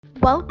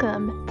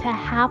Welcome to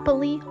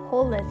Happily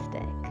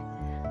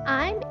Holistic.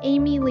 I'm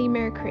Amy Lee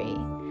Mercury,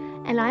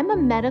 and I'm a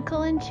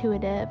medical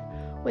intuitive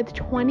with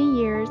 20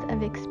 years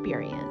of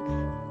experience.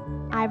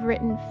 I've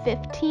written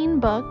 15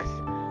 books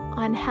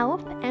on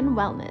health and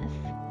wellness.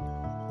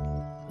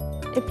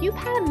 If you've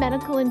had a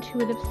medical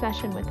intuitive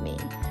session with me,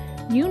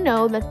 you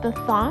know that the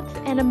thoughts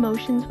and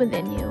emotions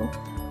within you,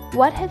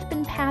 what has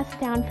been passed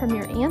down from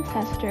your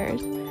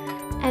ancestors,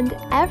 and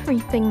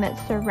everything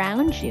that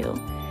surrounds you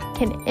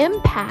can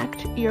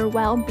impact your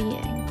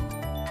well-being.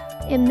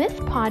 In this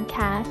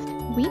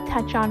podcast, we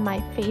touch on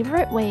my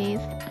favorite ways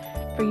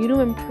for you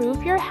to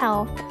improve your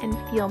health and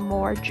feel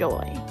more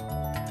joy.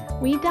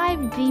 We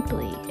dive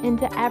deeply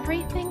into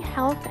everything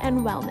health and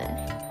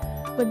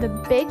wellness with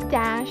a big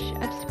dash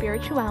of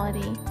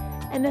spirituality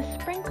and a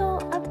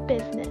sprinkle of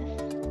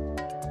business.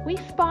 We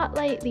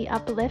spotlight the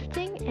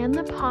uplifting and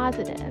the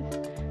positive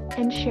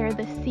and share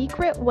the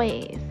secret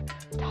ways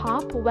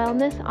top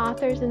wellness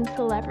authors and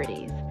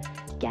celebrities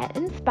get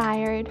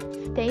inspired,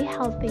 stay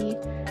healthy,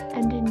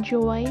 and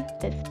enjoy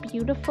this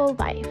beautiful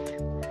life.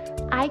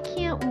 I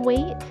can't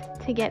wait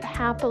to get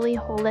happily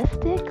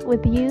holistic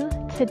with you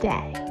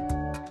today.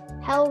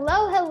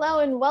 Hello,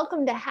 and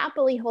welcome to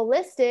Happily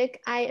Holistic.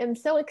 I am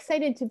so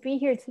excited to be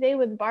here today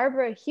with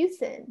Barbara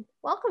Huson.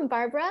 Welcome,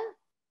 Barbara.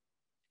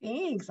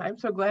 Thanks. I'm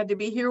so glad to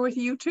be here with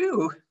you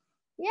too.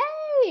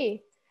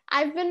 Yay!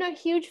 I've been a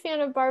huge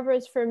fan of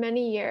Barbara's for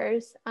many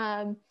years.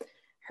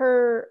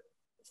 Her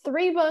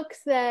 3 books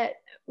that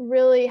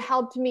really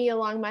helped me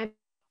along my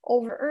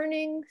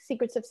Overearning,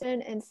 Secrets of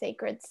Sin, and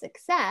Sacred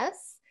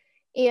Success.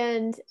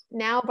 And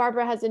now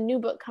Barbara has a new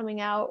book coming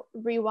out,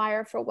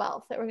 Rewire for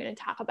Wealth, that we're going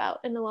to talk about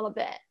in a little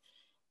bit.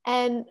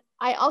 And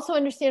I also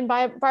understand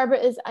Barbara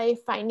is a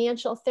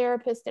financial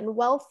therapist and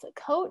wealth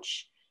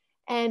coach,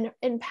 and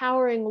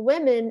empowering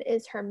women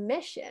is her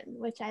mission,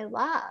 which I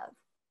love.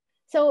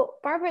 So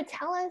Barbara,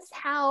 tell us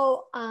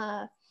how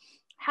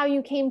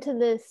you came to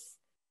this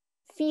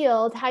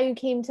field, how you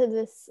came to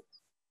this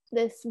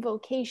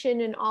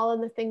vocation, and all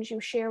of the things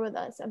you share with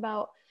us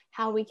about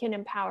how we can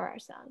empower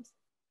ourselves.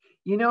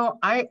 You know,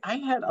 I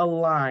had a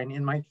line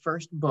in my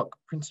first book,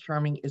 Prince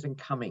Charming Isn't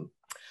Coming,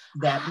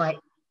 that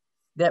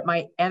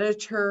my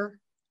editor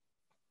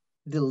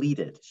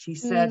deleted. She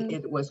said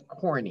it was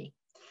corny.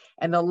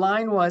 And the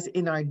line was,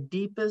 "In our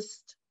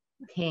deepest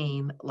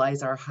pain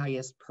lies our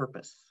highest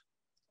purpose."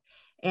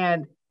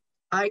 And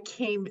I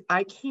came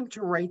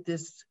to write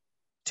this,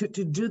 to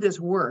do this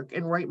work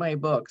and write my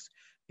books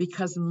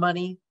because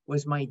money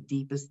was my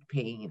deepest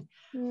pain.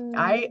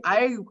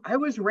 I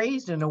was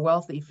raised in a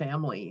wealthy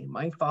family.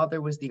 My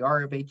father was the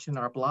R of H in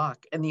our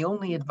block, and the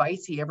only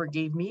advice he ever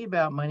gave me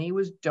about money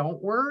was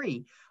don't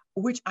worry,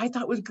 which I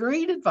thought was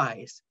great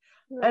advice.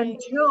 Right.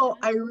 Until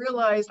I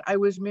realized I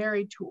was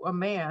married to a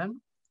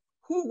man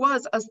who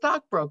was a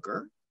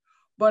stockbroker,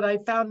 but I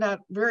found out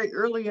very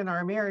early in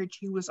our marriage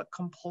he was a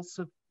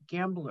compulsive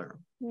gambler.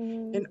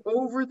 And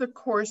over the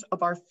course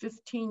of our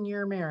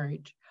 15-year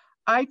marriage,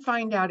 I'd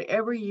find out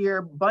every year,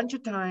 a bunch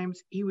of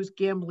times, he was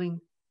gambling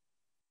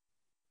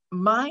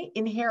my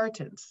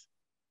inheritance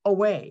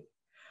away.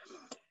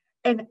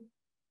 And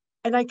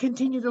I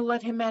continued to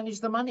let him manage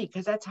the money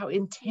because that's how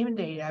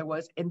intimidated I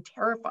was and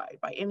terrified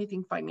by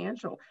anything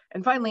financial.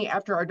 And finally,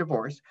 after our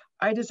divorce,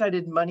 I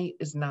decided money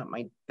is not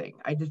my thing.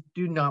 I just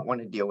do not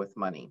want to deal with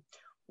money.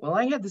 Well,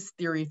 I had this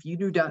theory, if you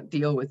do not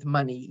deal with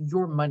money,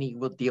 your money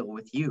will deal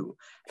with you.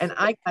 And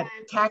I got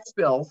tax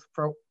bills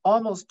for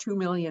almost $2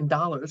 million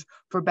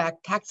for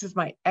back taxes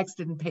my ex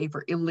didn't pay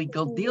for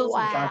illegal deals.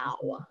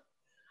 Wow.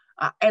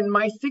 And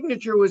my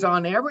signature was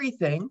on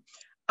everything.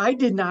 I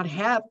did not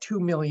have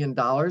 $2 million,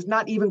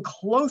 not even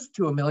close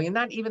to $1 million,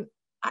 not even,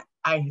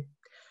 and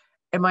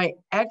my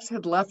ex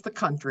had left the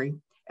country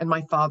and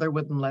my father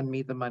wouldn't lend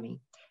me the money.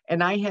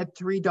 And I had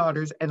 3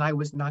 daughters and I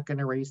was not going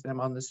to raise them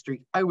on the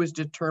street. I was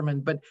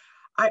determined, but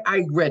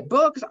I read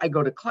books, I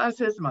go to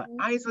classes, my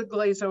eyes would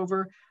glaze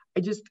over.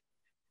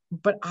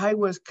 But I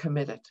was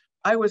committed.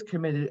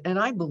 And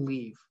I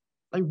believe,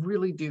 I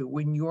really do,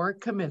 when you're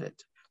committed,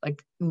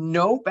 like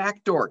no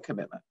backdoor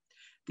commitment,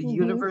 the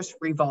universe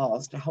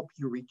revolves to help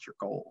you reach your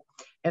goal.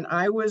 And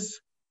I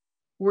was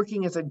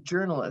working as a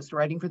journalist,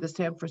 writing for the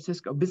San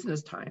Francisco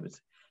Business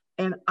Times.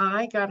 And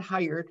I got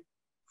hired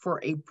for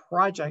a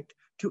project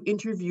to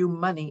interview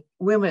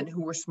women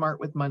who were smart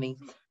with money.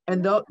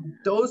 And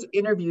those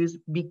interviews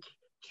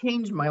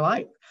changed my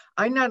life.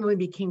 I not only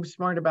became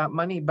smart about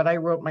money, but I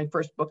wrote my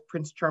first book,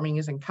 Prince Charming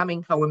Isn't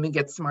Coming, How Women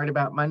Get Smart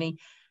About Money.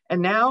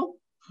 And now,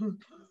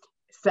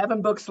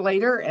 7 books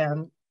later,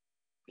 and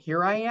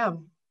here I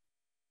am.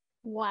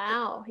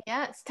 Wow.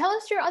 Yes. Tell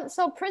us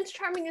so Prince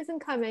Charming Isn't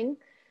Coming.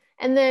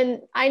 And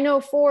then I know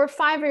 4 or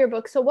 5 of your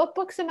books. So what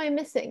books am I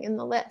missing in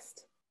the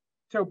list?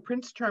 So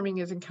Prince Charming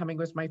Isn't Coming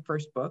was my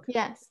first book.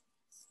 Yes.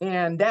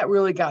 And that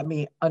really got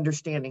me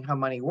understanding how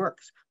money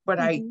works. But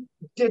I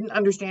didn't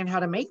understand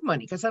how to make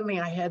money because suddenly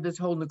I had this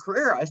whole new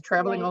career. I was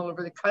traveling all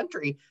over the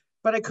country,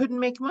 but I couldn't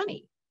make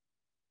money.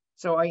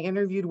 So I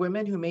interviewed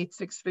women who made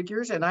 6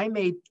 figures, and I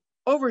made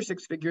over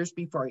six figures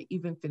before I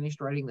even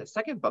finished writing the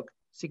second book,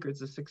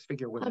 Secrets of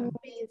Six-Figure Women.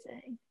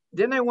 Amazing.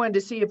 Then I wanted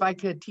to see if I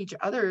could teach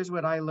others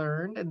what I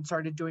learned and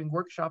started doing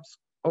workshops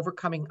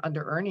overcoming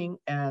under-earning.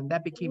 And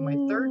that became my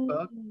third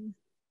book.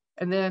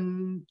 And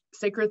then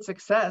Sacred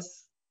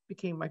Success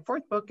became my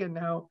fourth book. And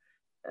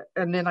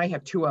then I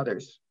have two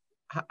others.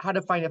 How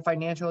to Find a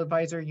Financial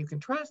Advisor You Can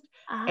Trust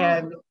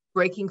and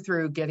Breaking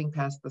Through Getting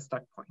Past the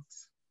Stuck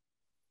Points.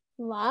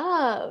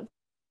 Love.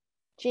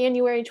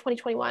 January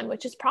 2021,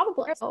 which is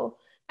probably, so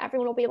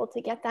everyone will be able to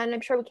get that. And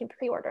I'm sure we can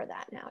pre-order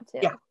that now too.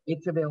 Yeah,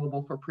 it's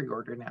available for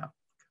pre-order now.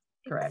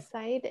 Correct.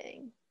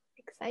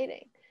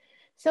 Exciting.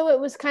 So it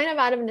was kind of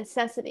out of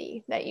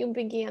necessity that you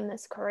began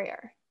this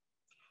career.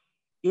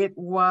 It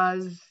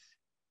was,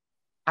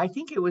 I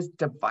think it was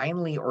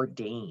divinely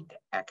ordained,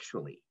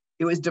 actually.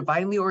 It was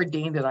divinely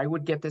ordained that I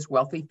would get this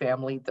wealthy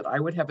family, that I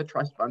would have a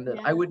trust fund, that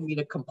I would meet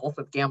a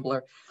compulsive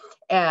gambler,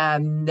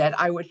 and that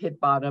I would hit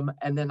bottom,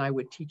 and then I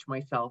would teach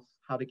myself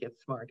how to get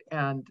smart.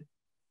 And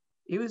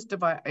it was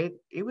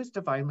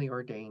divinely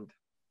ordained.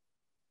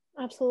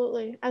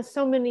 Absolutely. As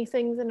so many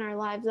things in our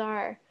lives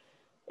are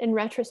in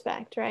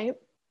retrospect, right?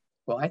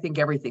 Well, I think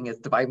everything is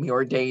divinely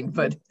ordained,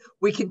 but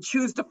we can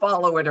choose to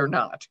follow it or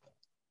not.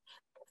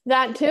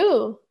 That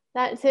too.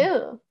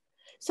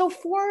 So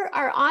for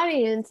our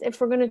audience, if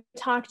we're going to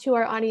talk to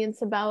our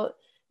audience about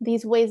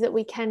these ways that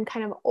we can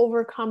kind of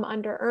overcome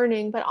under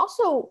earning, but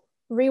also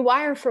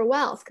rewire for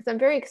wealth, because I'm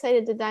very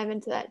excited to dive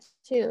into that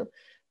too.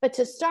 But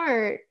to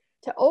start,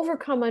 to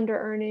overcome under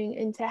earning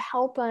and to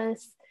help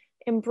us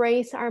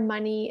embrace our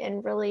money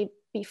and really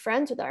be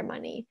friends with our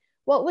money,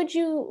 what would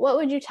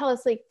you tell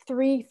us, like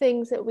 3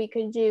 things that we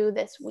could do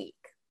this week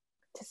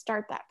to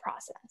start that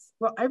process?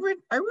 Well, I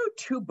wrote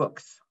 2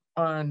 books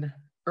on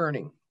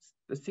earning,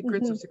 The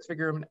Secrets of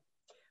Six-Figure Women.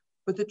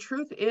 But the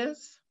truth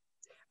is,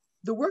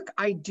 the work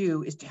I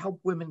do is to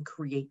help women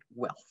create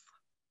wealth.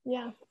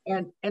 Yeah.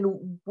 And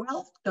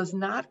wealth does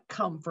not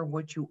come from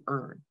what you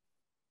earn.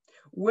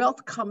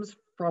 Wealth comes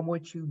from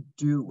what you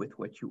do with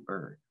what you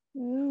earn.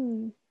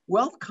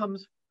 Wealth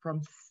comes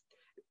from,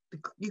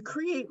 you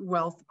create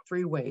wealth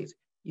 3 ways.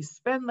 You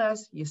spend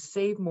less, you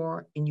save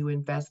more, and you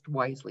invest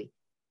wisely.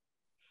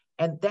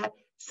 And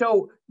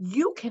so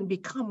you can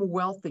become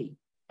wealthy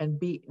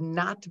and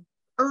not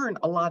earn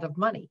a lot of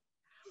money.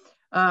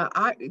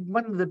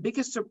 One of the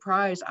biggest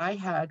surprise I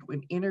had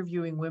when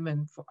interviewing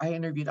women, I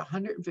interviewed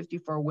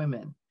 154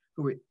 women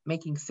who were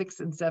making 6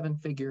 and 7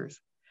 figures,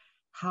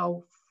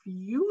 how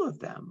few of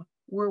them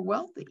were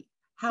wealthy,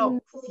 how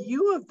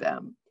few of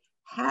them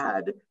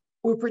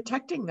were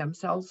protecting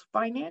themselves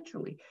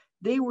financially.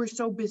 They were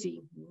so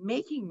busy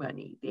making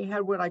money. They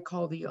had what I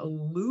call the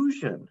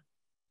illusion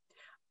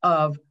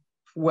of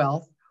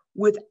wealth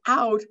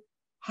without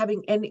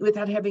having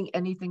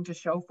anything to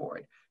show for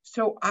it.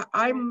 So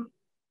I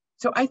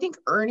think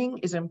earning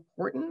is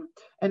important.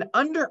 An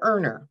under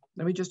earner,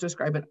 let me just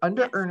describe it.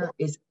 Under earner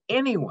is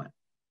anyone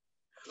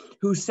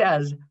who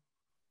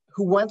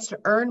wants to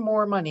earn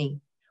more money,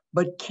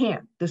 but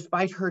can't,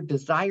 despite her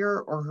desire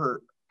or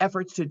her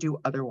efforts to do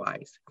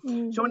otherwise.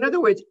 So in other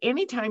words,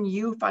 anytime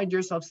you find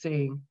yourself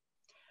saying,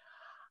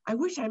 I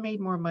wish I made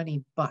more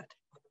money, but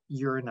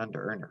you're an under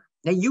earner.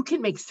 Now you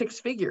can make 6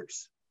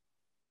 figures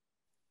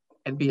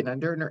and be an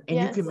under earner,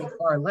 and you can make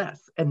far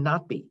less and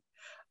not be.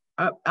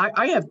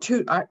 I have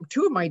two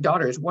of my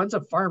daughters. One's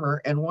a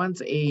farmer and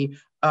one's a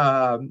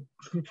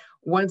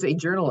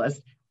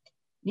journalist.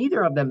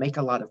 Neither of them make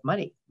a lot of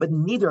money, but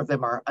neither of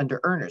them are under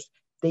earners.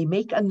 They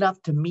make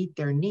enough to meet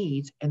their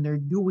needs, and they're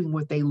doing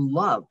what they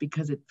love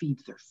because it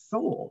feeds their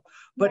soul.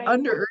 But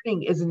under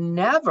earning is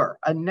never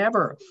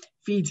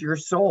feeds your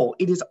soul.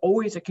 It is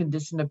always a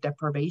condition of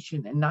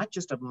deprivation, and not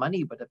just of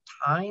money, but of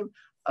time,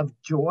 of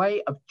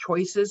joy, of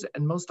choices,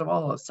 and most of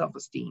all, of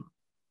self-esteem.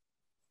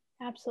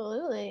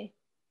 Absolutely.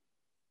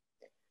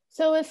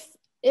 So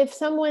if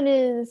someone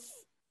is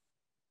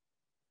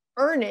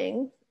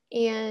earning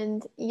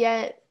and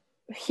yet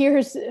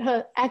here's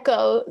an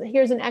echo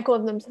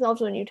of themselves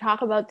when you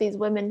talk about these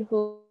women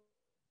who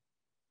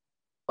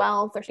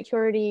wealth or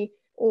security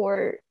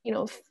or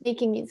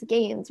making these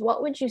gains,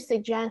 what would you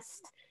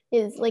suggest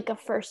is like a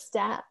first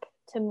step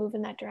to move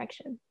in that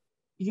direction?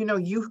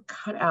 You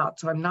cut out,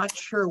 so I'm not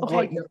sure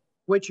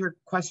what your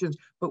questions,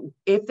 but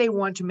if they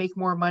want to make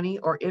more money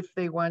or if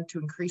they want to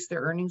increase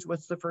their earnings,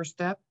 what's the first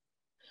step?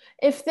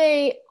 If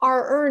they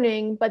are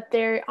earning, but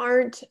they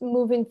aren't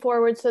moving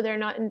forward, so they're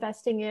not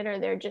investing it, or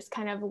they're just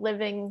kind of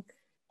living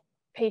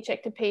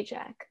paycheck to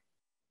paycheck.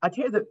 I'll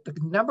tell you the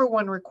number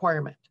one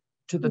requirement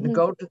to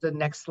go to the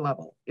next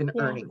level in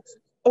earnings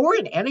or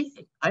in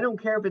anything. I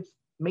don't care if it's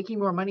making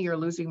more money or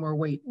losing more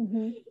weight.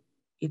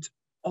 It's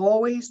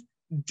always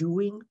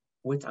doing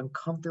what's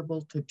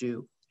uncomfortable to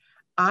do.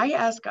 I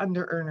ask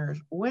under earners,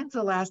 when's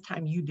the last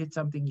time you did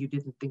something you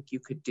didn't think you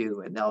could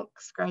do? And they'll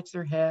scratch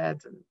their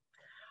heads. And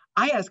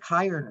I ask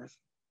high earners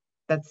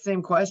that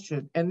same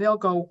question, and they'll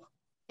go,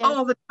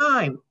 all the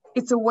time.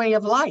 It's a way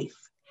of life.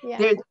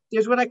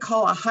 There's what I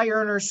call a high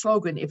earner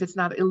slogan. If it's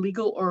not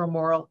illegal or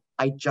immoral,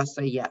 I just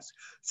say yes.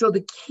 So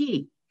the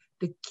key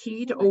The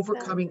key to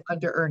overcoming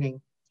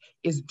under-earning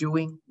is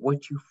doing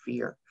what you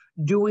fear,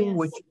 doing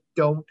what you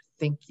don't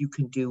think you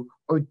can do,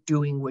 or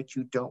doing what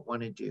you don't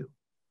want to do.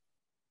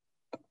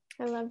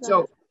 I love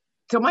that.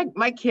 So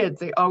my kids,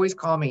 they always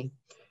call me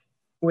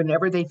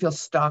whenever they feel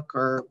stuck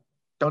or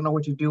don't know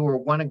what to do or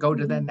want to go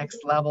to the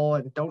next level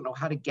and don't know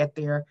how to get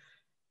there.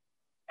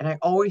 And I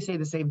always say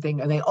the same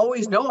thing, and they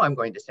always know I'm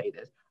going to say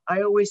this.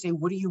 I always say,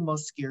 what are you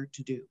most scared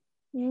to do?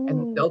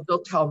 And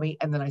they'll tell me,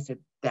 and then I said,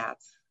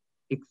 that's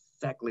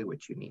exactly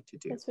what you need to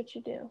do. That's what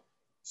you do.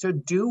 So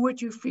do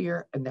what you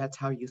fear, and that's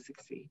how you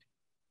succeed.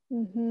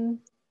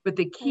 But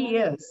the key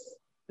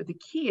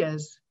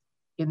is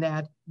in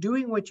that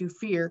doing what you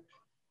fear,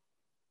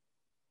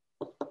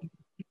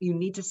 you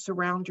need to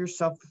surround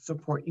yourself with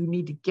support. You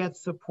need to get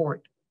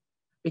support,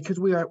 because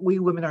we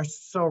women are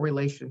so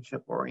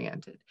relationship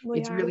oriented.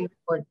 It's really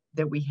important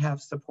that we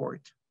have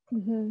support.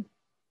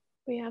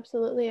 We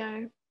absolutely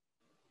are.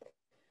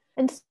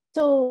 And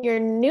so your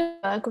new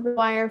book,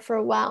 Rewire for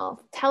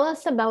Wealth, tell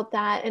us about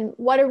that, and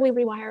what are we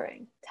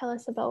rewiring? Tell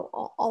us about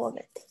all of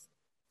it.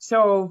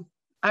 So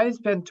I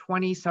spent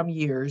 20 some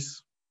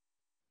years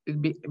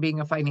being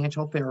a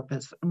financial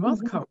therapist and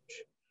wealth coach.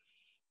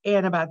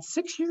 And about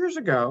 6 years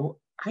ago,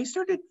 I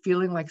started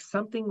feeling like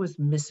something was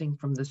missing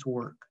from this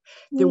work.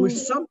 There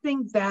was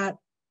something that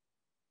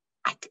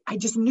I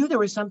just knew there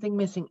was something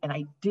missing, and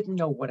I didn't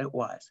know what it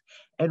was.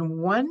 And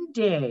one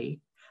day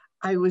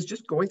I was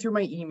just going through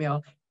my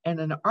email, and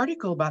an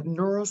article about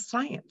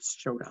neuroscience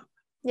showed up.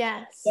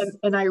 Yes.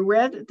 And I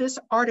read this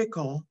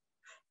article,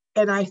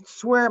 and I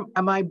swear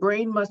my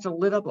brain must have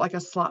lit up like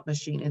a slot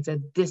machine and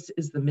said, this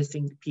is the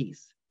missing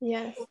piece.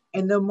 Yes.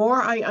 And the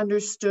more I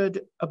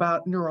understood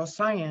about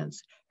neuroscience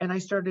and I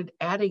started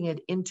adding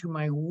it into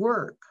my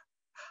work,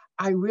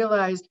 I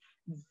realized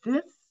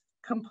this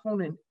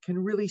component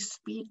can really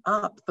speed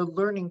up the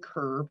learning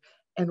curve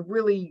and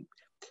really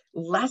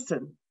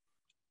lessen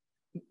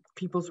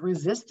people's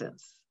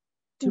resistance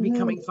to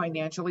becoming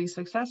financially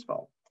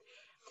successful.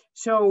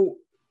 So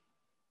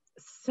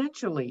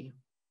essentially,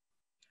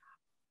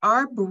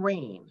 our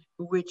brain,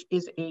 which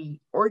is an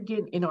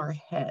organ in our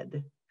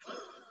head,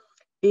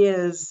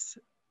 is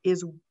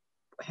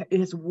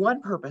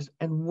one purpose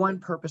and one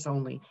purpose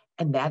only,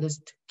 and that is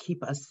to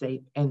keep us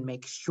safe and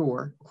make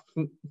sure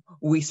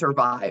we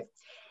survive.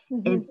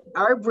 And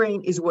our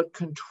brain is what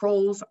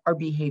controls our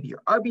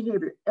behavior. Our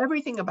behavior,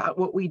 everything about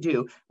what we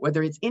do,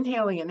 whether it's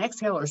inhaling and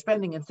exhale or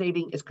spending and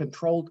saving, is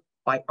controlled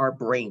by our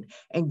brain.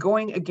 And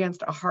going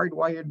against a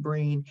hardwired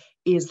brain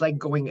is like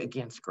going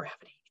against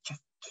gravity, just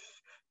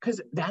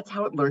because that's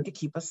how it learned to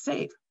keep us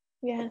safe.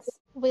 Yes.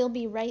 We'll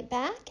be right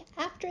back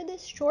after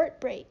this short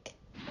break.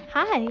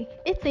 Hi,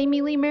 it's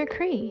Amy Lee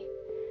Mercury.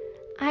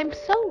 I'm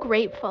so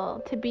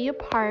grateful to be a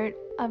part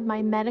of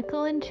my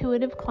medical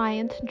intuitive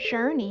clients'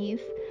 journeys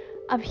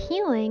of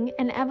healing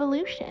and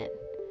evolution.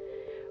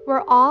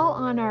 We're all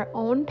on our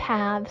own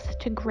paths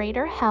to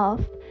greater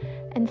health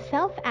and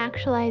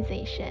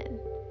self-actualization.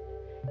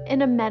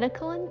 In a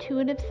medical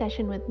intuitive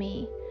session with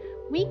me,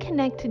 we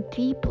connect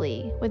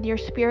deeply with your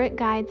spirit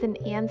guides and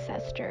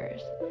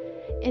ancestors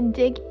and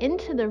dig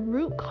into the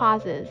root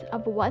causes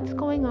of what's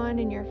going on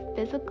in your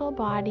physical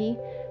body,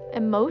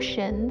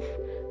 emotions,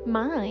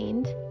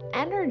 mind,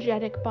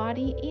 energetic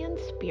body, and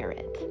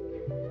spirit.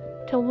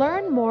 To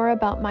learn more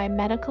about my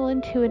medical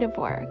intuitive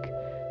work,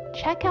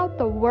 check out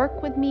the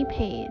Work With Me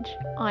page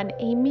on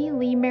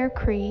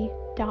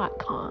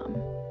amyleemercury.com.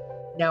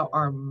 Now,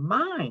 our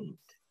mind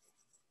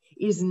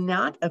is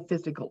not a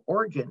physical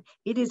organ.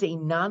 It is a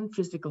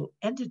non-physical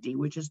entity,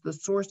 which is the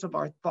source of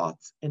our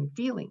thoughts and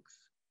feelings.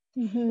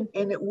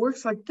 And it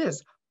works like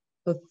this.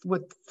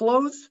 What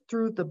flows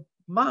through the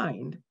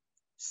mind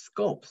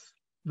sculpts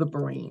the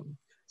brain.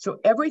 So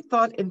every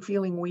thought and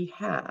feeling we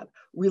have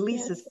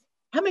releases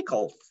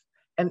chemicals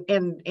and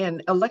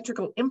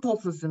electrical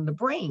impulses in the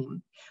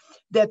brain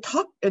that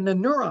talk, and the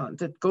neurons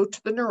that go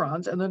to the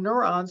neurons, and the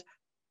neurons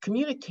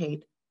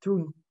communicate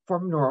from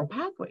neural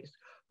pathways.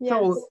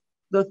 So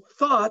the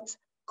thoughts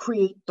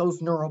create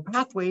those neural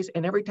pathways,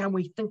 and every time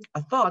we think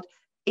a thought,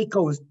 it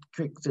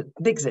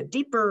digs it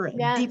deeper and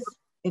deeper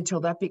until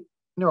that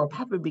neural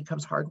pathway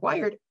becomes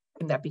hardwired,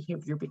 and that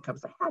behavior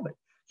becomes a habit.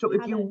 So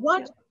if you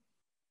want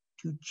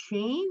to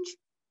change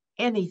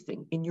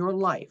anything in your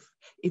life,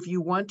 if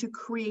you want to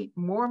create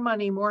more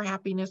money, more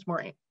happiness,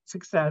 more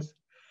success,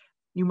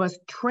 you must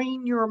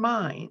train your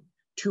mind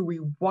to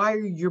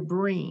rewire your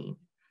brain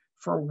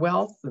for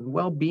wealth and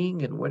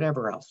well-being and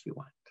whatever else you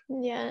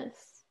want. Yes.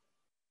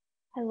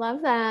 I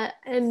love that.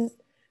 And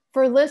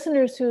for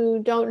listeners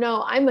who don't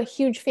know, I'm a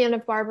huge fan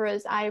of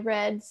Barbara's. I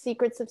read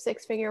Secrets of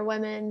Six-Figure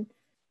Women,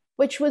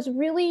 which was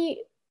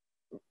really,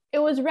 it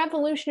was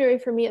revolutionary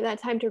for me at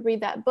that time to read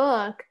that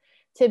book,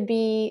 to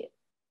be,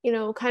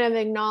 kind of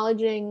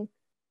acknowledging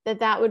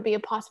that would be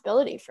a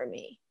possibility for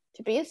me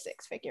to be a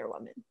six-figure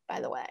woman, by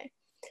the way.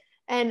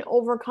 And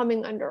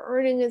Overcoming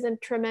Underearning is a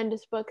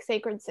tremendous book.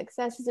 Sacred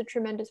Success is a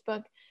tremendous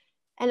book.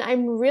 And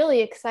I'm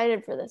really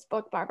excited for this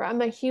book, Barbara.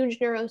 I'm a huge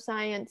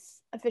neuroscience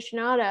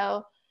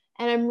aficionado,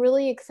 and I'm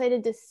really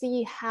excited to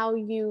see how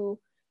you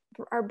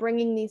are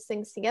bringing these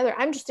things together.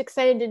 I'm just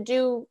excited to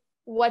do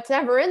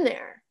whatever in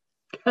there.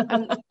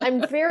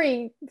 I'm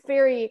very,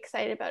 very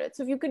excited about it.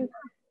 So if you could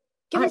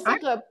give us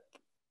like tell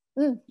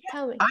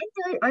me.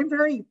 I'm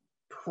very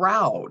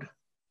proud.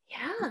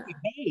 Yeah.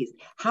 Amazed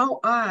how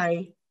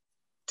I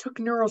took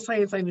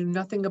neuroscience I knew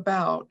nothing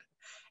about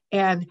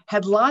and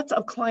had lots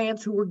of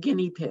clients who were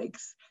guinea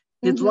pigs,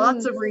 did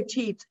lots of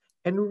retreats,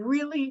 and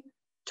really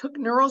took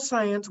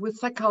neuroscience with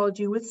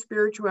psychology, with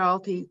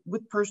spirituality,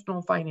 with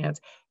personal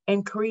finance,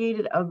 and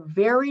created a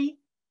very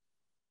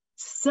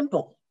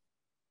simple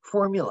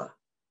formula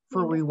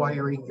for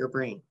rewiring your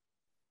brain.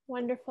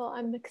 Wonderful.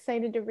 I'm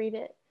excited to read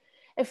it.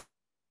 If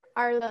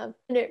are the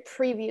minute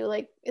preview,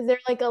 like, is there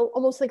like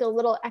almost like a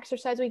little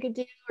exercise we could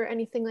do or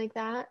anything like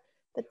that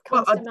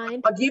comes to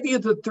mind? I'll give you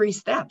the 3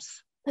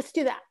 steps. Let's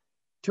do that.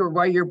 To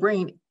rewire your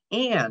brain.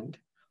 And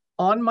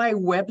on my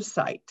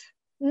website,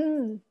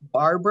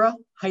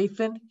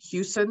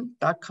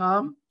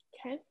 Barbara-Huson.com,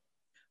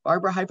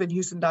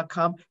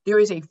 Barbara-Huson.com, there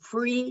is a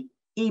free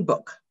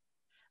ebook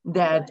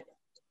that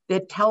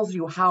tells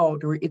you how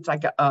to. It's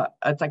like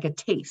a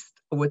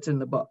taste of what's in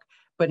the book,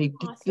 but it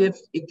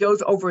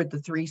goes over the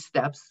 3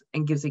 steps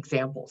and gives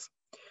examples.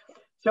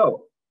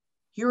 So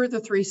here are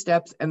the 3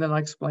 steps, and then I'll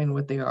explain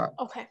what they are.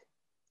 Okay.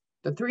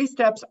 The 3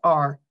 steps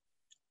are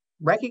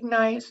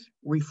recognize,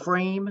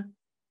 reframe,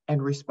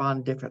 and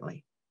respond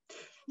differently.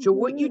 So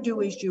what you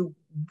do is you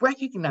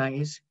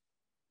recognize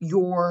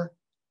you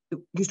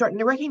start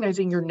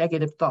recognizing your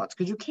negative thoughts,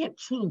 because you can't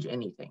change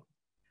anything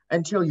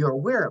until you're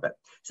aware of it.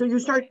 So you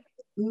start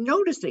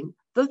noticing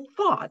the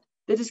thought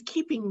that is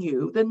keeping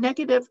you, the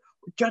negative,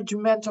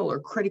 judgmental,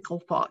 or critical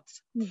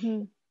thoughts.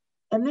 And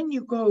then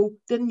you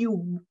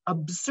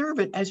observe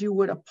it as you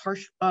would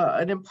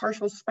an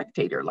impartial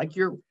spectator, like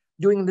you're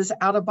doing this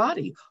out of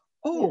body.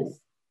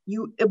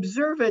 You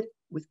observe it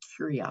with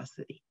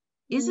curiosity.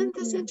 Isn't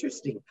this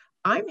interesting?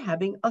 I'm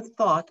having a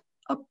thought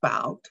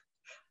about,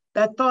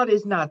 that thought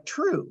is not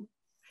true.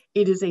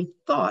 It is a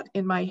thought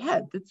in my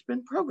head that's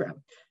been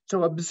programmed.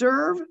 So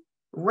observe,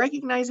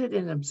 recognize it,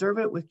 and observe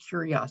it with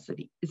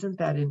curiosity. Isn't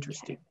that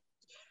interesting?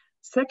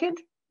 Second,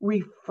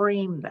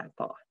 reframe that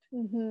thought.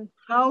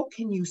 How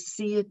can you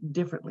see it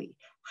differently?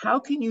 How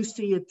can you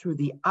see it through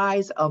the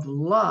eyes of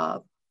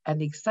love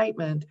and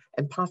excitement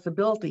and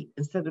possibility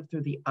instead of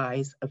through the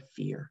eyes of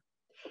fear?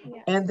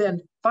 And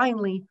then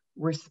finally,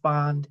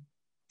 respond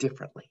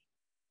differently.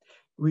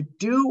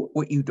 Do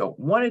what you don't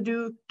want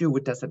to do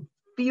what doesn't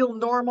feel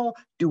normal,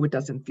 do what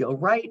doesn't feel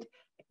right.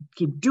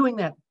 Keep doing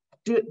that,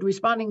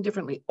 responding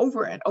differently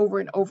over and over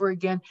and over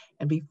again.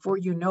 And before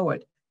you know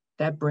it,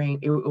 that brain,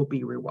 it will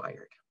be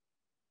rewired.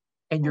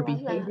 And your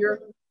behavior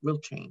will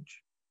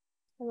change.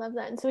 I love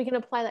that. And so we can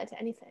apply that to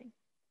anything.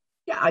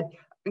 Yeah,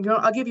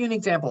 I'll give you an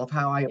example of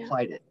how I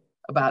applied it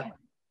about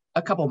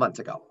a couple months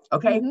ago.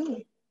 Okay.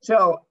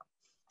 So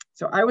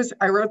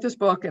I wrote this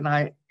book, and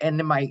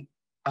then my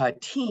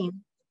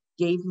team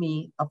gave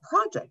me a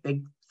project.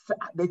 They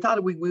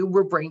thought we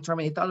were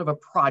brainstorming. They thought of a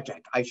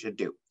project I should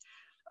do.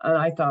 And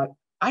I thought,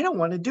 I don't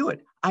want to do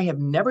it. I have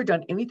never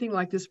done anything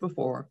like this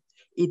before.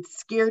 It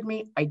scared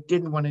me. I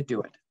didn't want to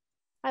do it.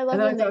 I love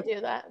when they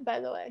do that, by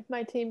the way,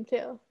 my team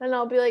too. And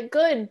I'll be like,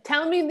 good,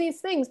 tell me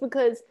these things,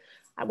 because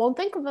I won't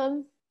think of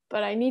them,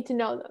 but I need to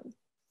know them.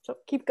 So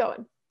keep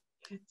going.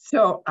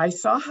 So I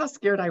saw how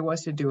scared I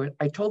was to do it.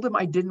 I told them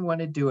I didn't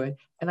want to do it.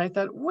 And I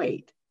thought,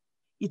 wait,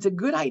 it's a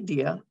good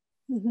idea.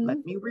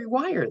 Let me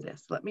rewire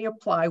this. Let me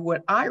apply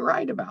what I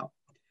write about.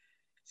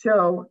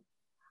 So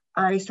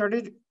I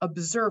started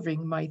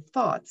observing my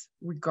thoughts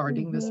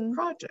regarding this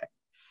project.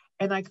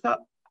 And I thought,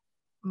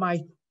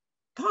 my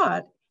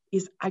thought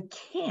is, I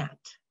can't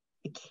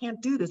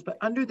do this. But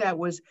under that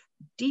was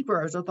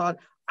deeper as a thought,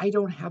 I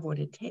don't have what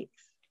it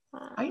takes.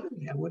 I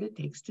don't have what it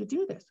takes to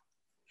do this.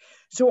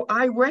 So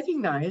I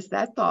recognized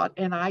that thought,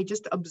 and I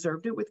just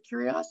observed it with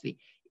curiosity.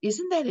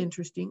 Isn't that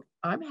interesting?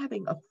 I'm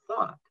having a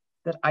thought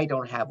that I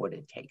don't have what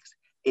it takes.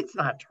 It's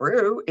not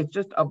true. It's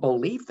just a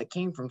belief that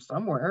came from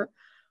somewhere.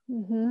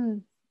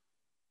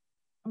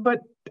 But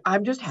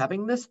I'm just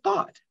having this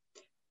thought.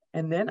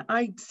 And then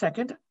I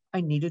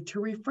needed to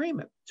reframe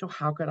it. So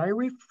how could I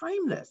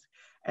reframe this?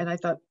 And I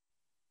thought,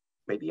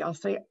 maybe I'll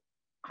say,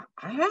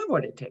 I have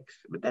what it takes,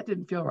 but that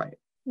didn't feel right.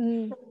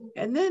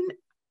 And then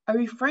I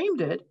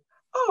reframed it.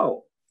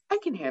 Oh, I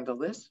can handle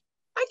this.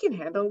 I can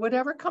handle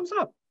whatever comes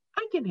up.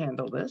 I can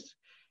handle this.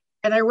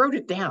 And I wrote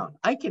it down.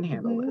 I can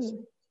handle this.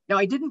 Now,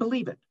 I didn't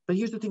believe it, but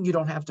here's the thing. You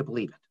don't have to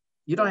believe it.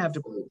 You don't have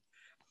to believe it.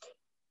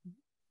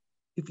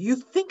 If you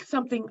think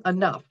something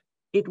enough,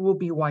 it will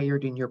be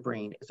wired in your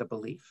brain as a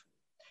belief.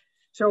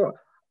 So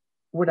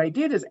what I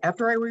did is,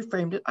 after I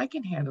reframed it, I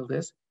can handle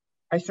this,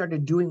 I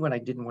started doing what I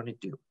didn't want to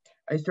do.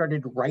 I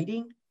started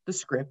writing the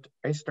script.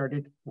 I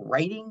started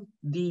writing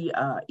the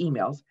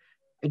emails.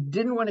 I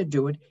didn't want to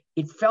do it.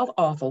 It felt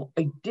awful.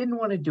 I didn't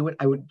want to do it.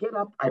 I would get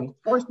up. I would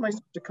force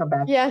myself to come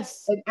back.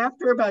 Yes. And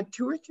after about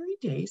 2 or 3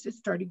 days, it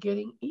started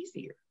getting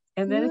easier.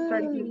 And then it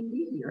started getting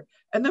easier.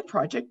 And the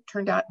project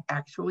turned out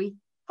actually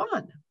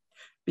fun,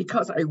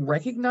 because I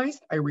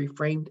recognized, I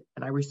reframed,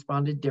 and I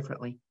responded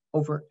differently.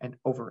 over and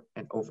over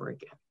and over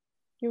again.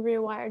 You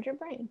rewired your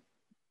brain.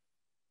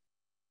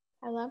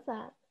 I love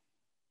that.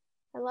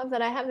 I love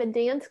that. I have a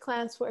dance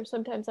class where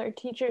sometimes our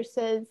teacher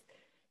says,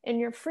 in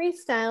your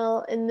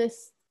freestyle, in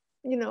this,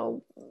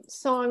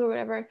 song or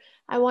whatever,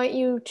 I want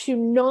you to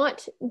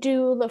not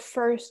do the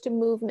first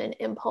movement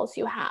impulse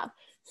you have.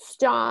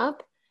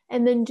 Stop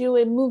and then do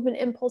a movement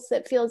impulse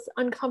that feels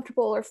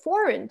uncomfortable or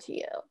foreign to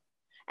you.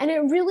 And it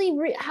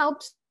really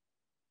helps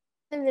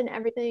in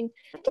everything.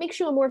 It makes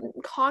you a more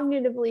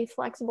cognitively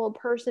flexible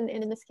person,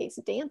 and in this case,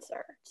 a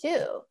dancer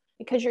too,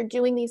 because you're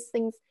doing these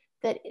things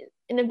that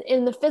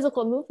in the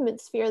physical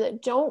movement sphere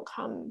that don't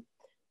come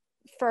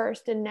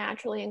first and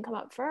naturally and come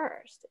up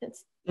first.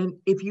 And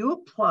if you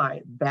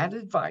apply that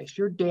advice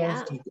your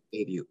dance teacher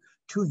gave you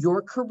to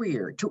your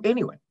career, to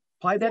anyone,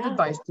 apply that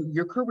advice to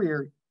your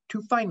career,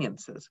 to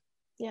finances.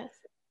 Yes.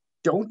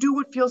 Don't do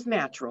what feels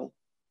natural.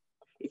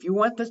 If you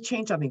want to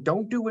change something,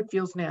 don't do what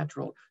feels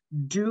natural.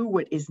 Do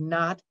what is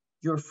not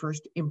your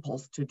first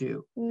impulse to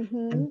do.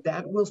 Mm-hmm. And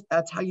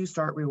that's how you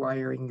start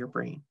rewiring your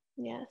brain.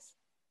 Yes.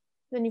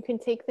 Then you can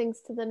take things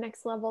to the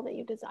next level that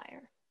you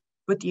desire.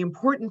 But the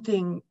important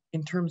thing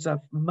in terms of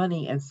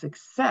money and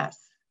success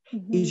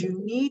is you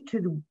need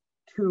to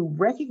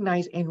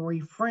recognize and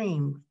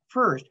reframe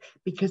first,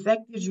 because that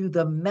gives you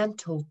the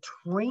mental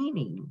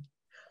training.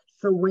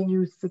 So when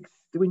you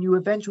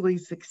eventually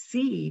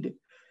succeed,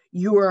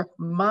 your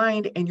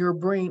mind and your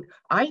brain,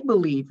 I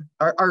believe,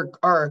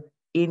 are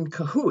in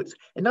cahoots.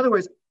 In other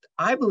words,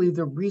 I believe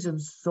the reason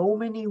so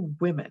many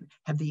women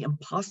have the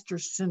imposter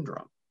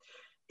syndrome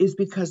is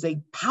because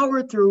they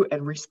powered through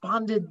and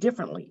responded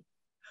differently,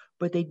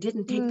 but they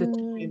didn't take the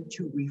time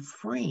to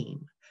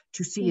reframe,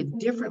 to see it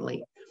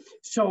differently.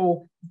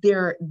 So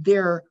their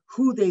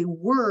who they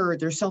were,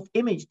 their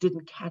self-image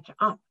didn't catch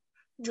up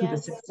to the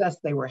success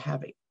they were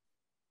having.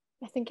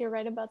 I think you're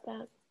right about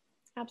that.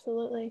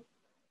 Absolutely.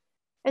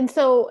 And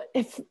so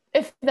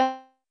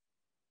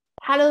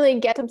how do they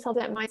get themselves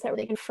that mindset where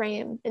they can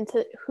frame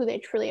into who they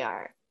truly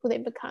are, who they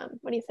become?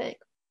 What do you think?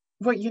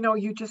 Well,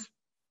 you just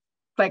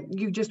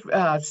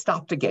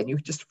stopped again. You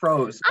just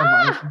froze.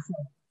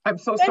 I'm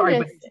so sorry,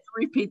 but just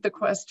repeat the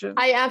question.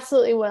 I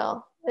absolutely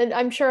will. And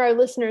I'm sure our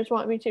listeners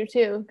want me to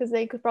too, because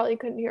they probably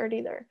couldn't hear it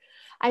either.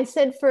 I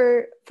said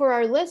for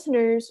our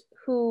listeners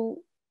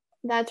who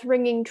that's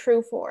ringing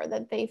true for,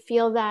 that they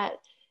feel that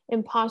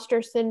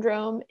imposter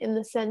syndrome in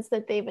the sense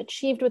that they've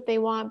achieved what they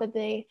want, but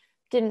they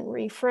didn't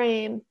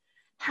reframe.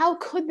 How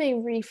could they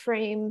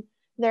reframe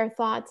their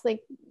thoughts?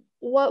 Like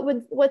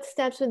what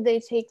steps would they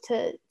take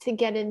to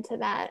get into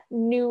that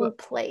new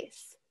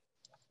place?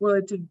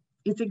 Well,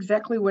 it's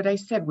exactly what I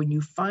said. When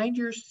you find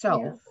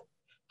yourself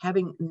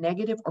having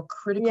negative or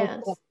critical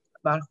thoughts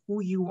about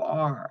who you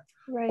are,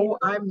 oh,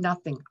 I'm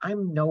nothing,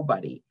 I'm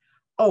nobody.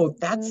 Oh,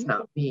 that's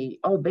not me.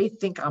 Oh, they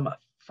think I'm a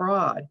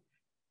fraud.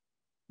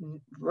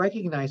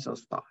 Recognize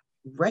those thoughts.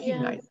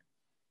 Recognize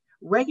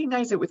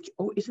it with,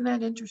 oh, isn't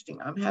that interesting?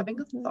 I'm having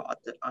a thought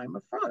that I'm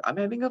a fraud. I'm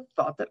having a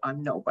thought that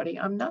I'm nobody,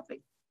 I'm nothing.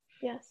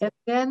 Yes. And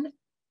then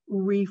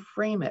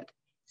reframe it.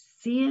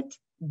 See it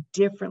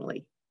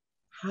differently.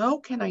 How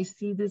can I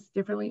see this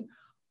differently?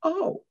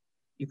 Oh,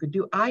 you could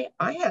do, I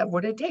have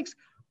what it takes.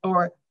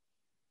 Or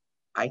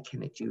I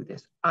can achieve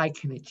this. I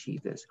can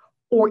achieve this.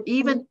 Or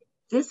even,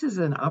 this is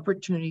an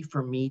opportunity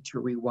for me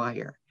to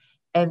rewire.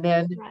 And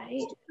then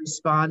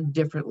respond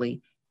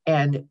differently.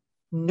 And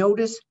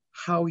notice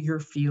how you're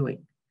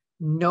feeling.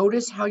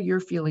 Notice how you're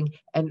feeling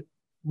and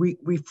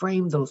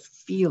reframe those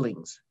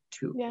feelings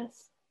too.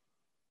 Yes.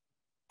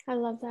 I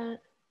love that.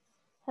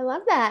 I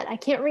love that. I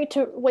can't wait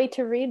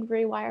to read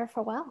Rewire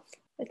for Wealth.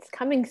 It's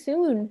coming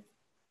soon.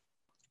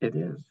 It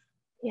is.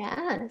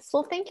 Yes.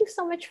 Well, thank you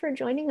so much for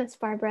joining us,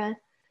 Barbara. Thank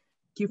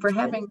you for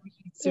having me.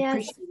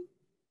 Appreciate it.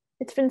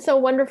 It's been so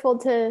wonderful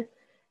to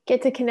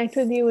get to connect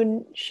with you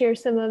and share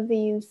some of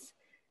these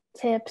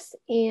tips.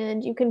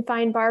 And you can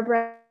find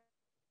Barbara,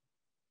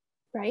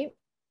 right?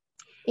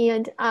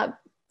 And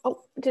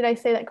did I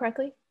say that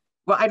correctly?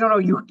 Well, I don't know.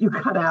 You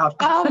cut out.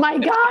 Oh my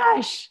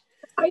gosh.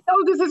 I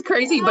know this is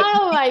crazy, but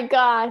oh my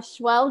gosh.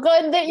 Well,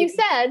 good that you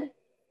said,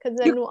 because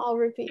then I'll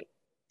repeat.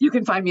 You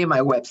can find me on my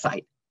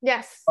website.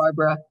 Yes.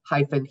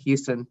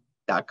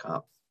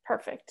 Barbara-Huson.com.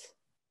 Perfect.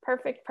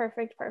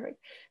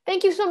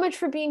 Thank you so much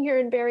for being here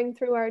and bearing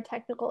through our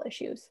technical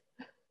issues.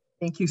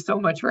 Thank you so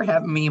much for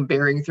having me and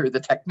bearing through the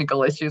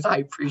technical issues. I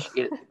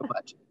appreciate it so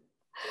much.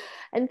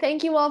 And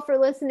thank you all for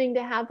listening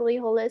to Happily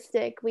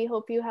Holistic. We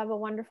hope you have a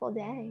wonderful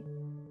day.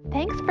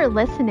 Thanks for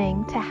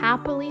listening to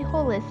Happily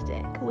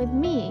Holistic with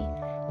me,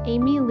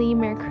 Amy Lee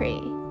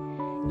Mercree.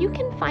 You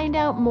can find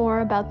out more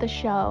about the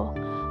show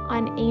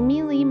on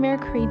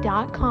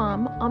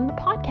amyleemercree.com on the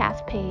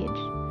podcast page.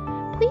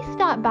 Please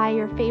stop by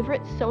your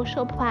favorite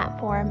social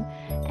platform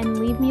and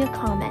leave me a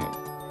comment.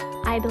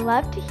 I'd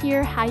love to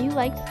hear how you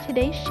liked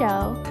today's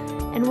show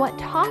and what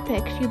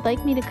topics you'd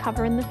like me to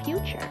cover in the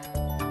future.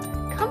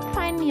 Come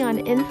find me on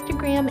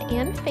Instagram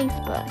and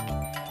Facebook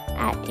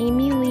at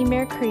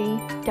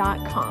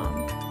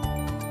amyleemercree.com.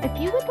 If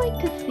you would like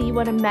to see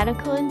what a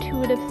medical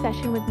intuitive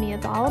session with me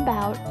is all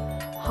about,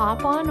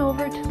 hop on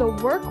over to the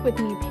Work With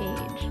Me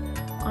page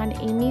on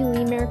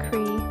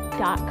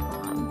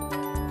amyleemercree.com.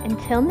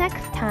 Until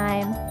next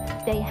time,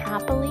 stay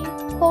happily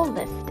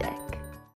holistic.